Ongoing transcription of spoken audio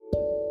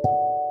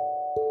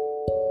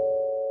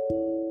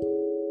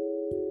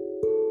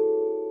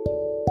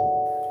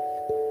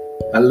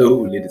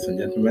Hello, ladies and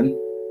gentlemen.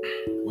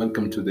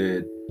 Welcome to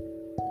the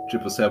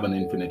 777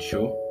 Infinite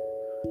Show,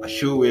 a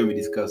show where we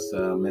discuss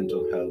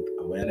mental health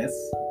awareness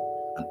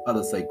and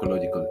other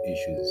psychological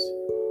issues.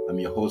 I'm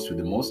your host with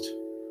the most,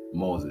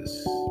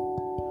 Moses.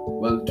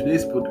 Well,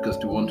 today's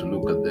podcast, we want to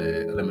look at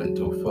the element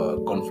of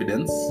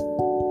confidence.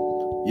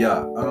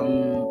 Yeah,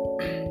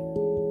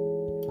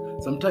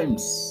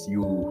 sometimes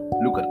you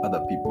look at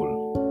other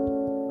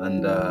people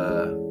and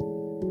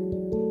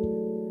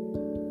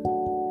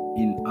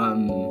in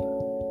an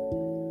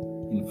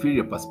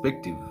inferior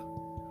perspective,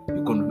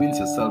 you convince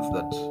yourself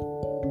that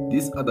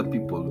these other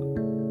people,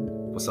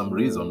 for some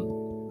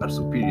reason, are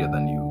superior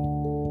than you.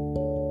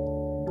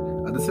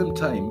 At the same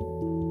time,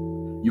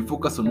 you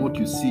focus on what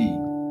you see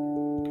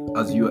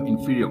as your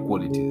inferior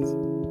qualities.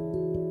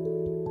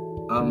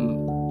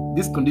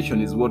 This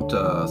condition is what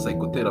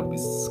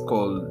psychotherapists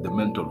call the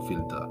mental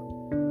filter,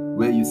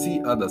 where you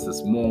see others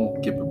as more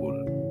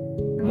capable,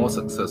 more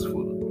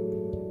successful,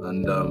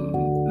 and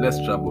less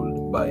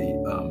troubled by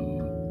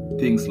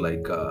things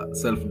like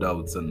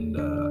self-doubts and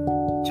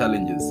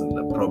challenges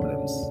and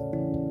problems.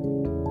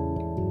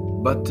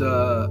 But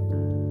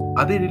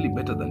are they really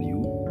better than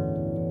you?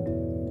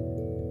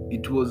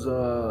 It was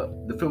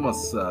the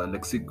famous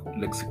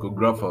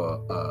lexicographer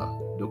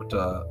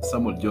Dr.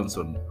 Samuel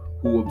Johnson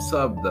who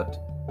observed that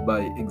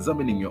by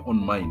examining your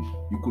own mind,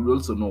 you could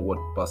also know what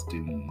passed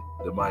in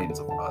the minds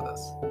of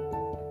others.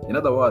 In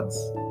other words,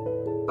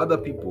 other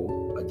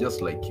people are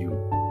just like you.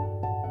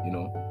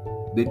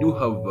 They do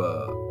have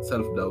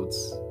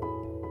self-doubts.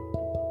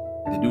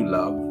 They do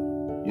love,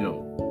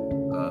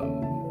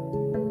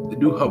 they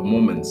do have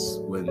moments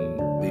when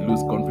they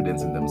lose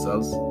confidence in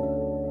themselves,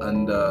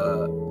 and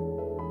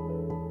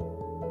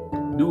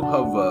do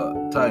have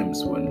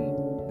times when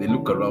they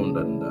look around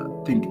and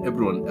think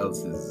everyone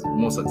else is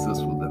more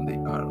successful than they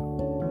are.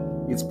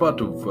 It's part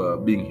of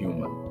being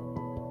human.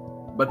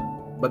 But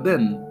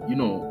then,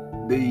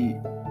 they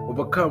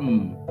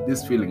overcome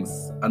these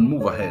feelings and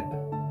move ahead.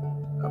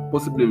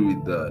 Possibly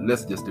with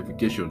less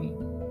justification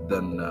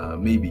than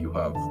maybe you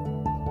have.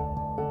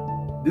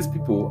 These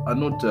people are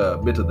not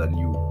better than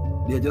you.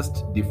 They are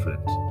just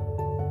different.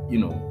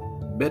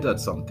 Better at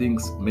some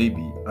things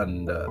maybe,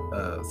 and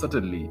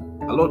certainly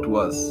a lot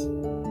worse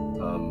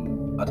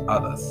at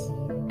others.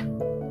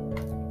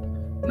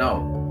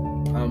 Now,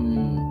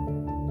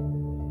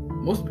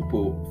 most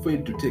people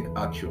fail to take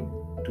action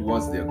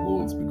towards their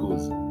goals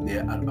because they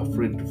are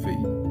afraid to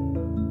fail.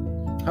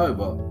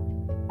 However,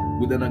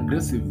 with an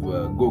aggressive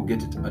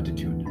go-get-it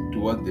attitude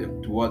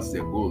towards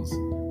their goals,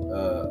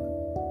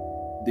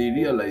 they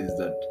realize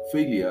that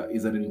failure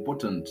is an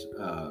important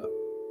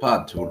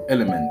part or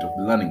element of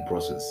the learning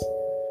process.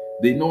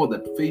 They know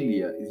that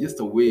failure is just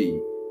a way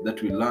that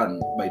we learn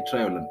by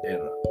trial and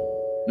error.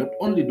 Not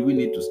only do we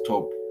need to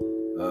stop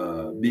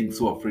being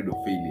so afraid of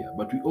failure,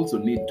 but we also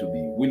need to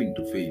be willing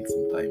to fail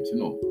sometimes,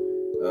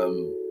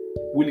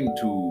 willing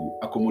to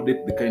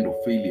accommodate the kind of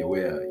failure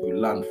where you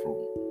learn from.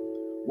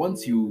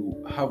 Once you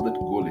have that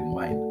goal in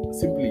mind,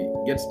 simply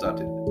get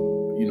started.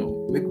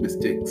 Make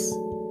mistakes,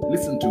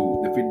 listen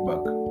to the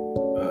feedback,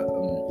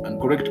 and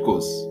correct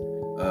course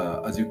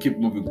as you keep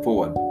moving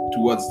forward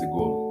towards the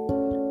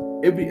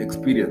goal. Every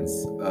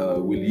experience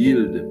will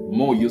yield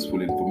more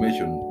useful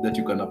information that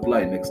you can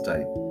apply next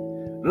time.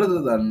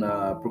 Rather than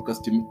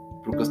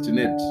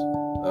procrastinate,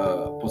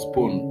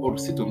 postpone, or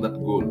sit on that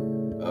goal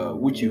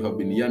which you have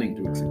been yearning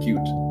to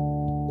execute,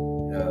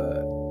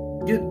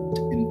 get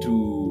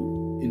into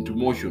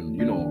motion,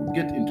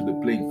 get into the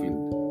playing field,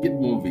 get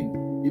moving.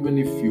 Even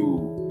if you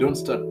don't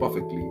start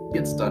perfectly,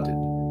 get started.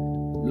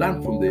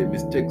 Learn from the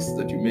mistakes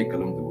that you make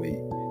along the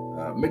way.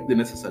 Make the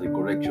necessary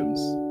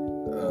corrections.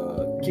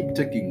 Keep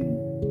taking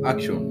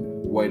action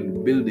while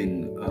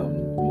building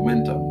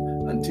momentum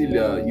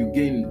until you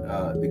gain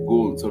the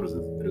goals or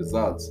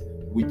results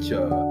which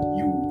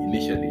you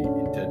initially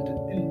intended.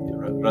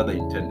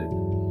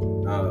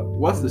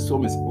 Once the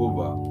storm is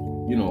over,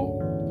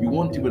 you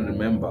won't even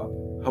remember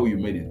how you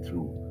made it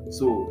through.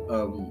 So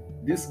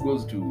this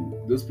goes to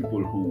those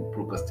people who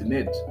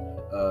procrastinate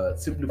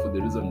simply for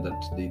the reason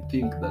that they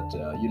think that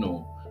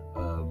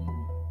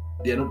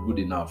they are not good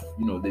enough.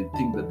 They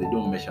think that they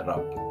don't measure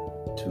up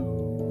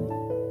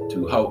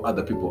to how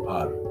other people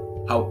are,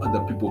 how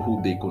other people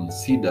who they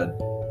considered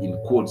in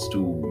quotes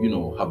to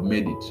have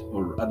made it,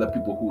 or other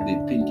people who they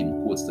think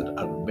in quotes that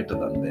are better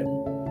than them.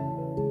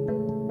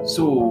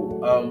 So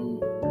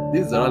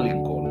this is a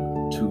rallying call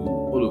to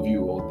all of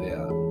you out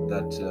there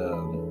that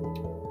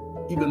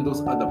even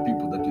those other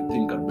people that you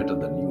think are better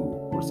than you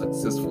or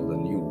successful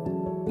than you,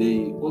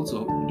 they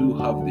also do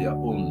have their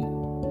own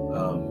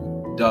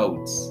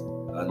doubts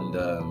and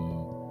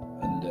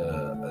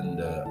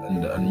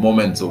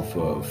moments of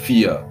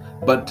fear,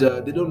 but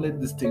they don't let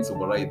these things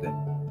override them.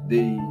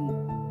 They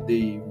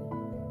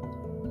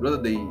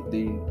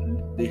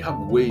have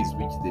ways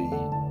which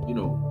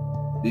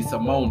they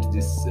surmount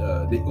this.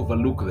 They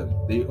overlook them.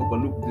 They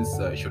overlook these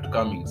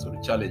shortcomings or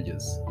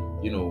challenges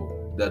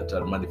that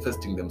are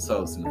manifesting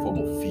themselves in the form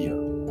of fear.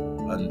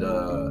 and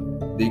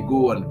they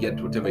go and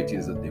get whatever it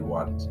is that they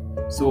want.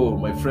 So,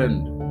 my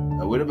friend,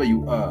 wherever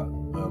you are,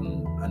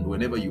 and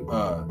whenever you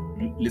are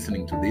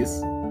listening to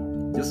this,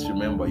 just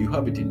remember you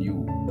have it in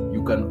you.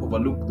 You can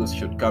overlook those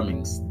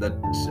shortcomings that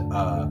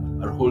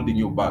are holding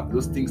you back,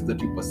 those things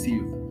that you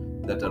perceive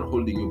that are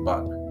holding you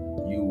back.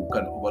 You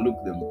can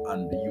overlook them,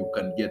 and you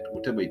can get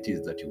whatever it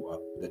is that you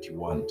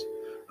want.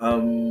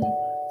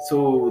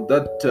 So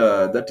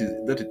that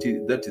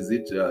is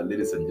it,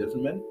 ladies and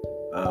gentlemen.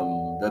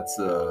 That's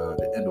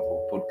the end of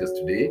our podcast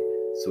today.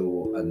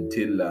 So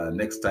until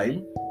next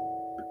time.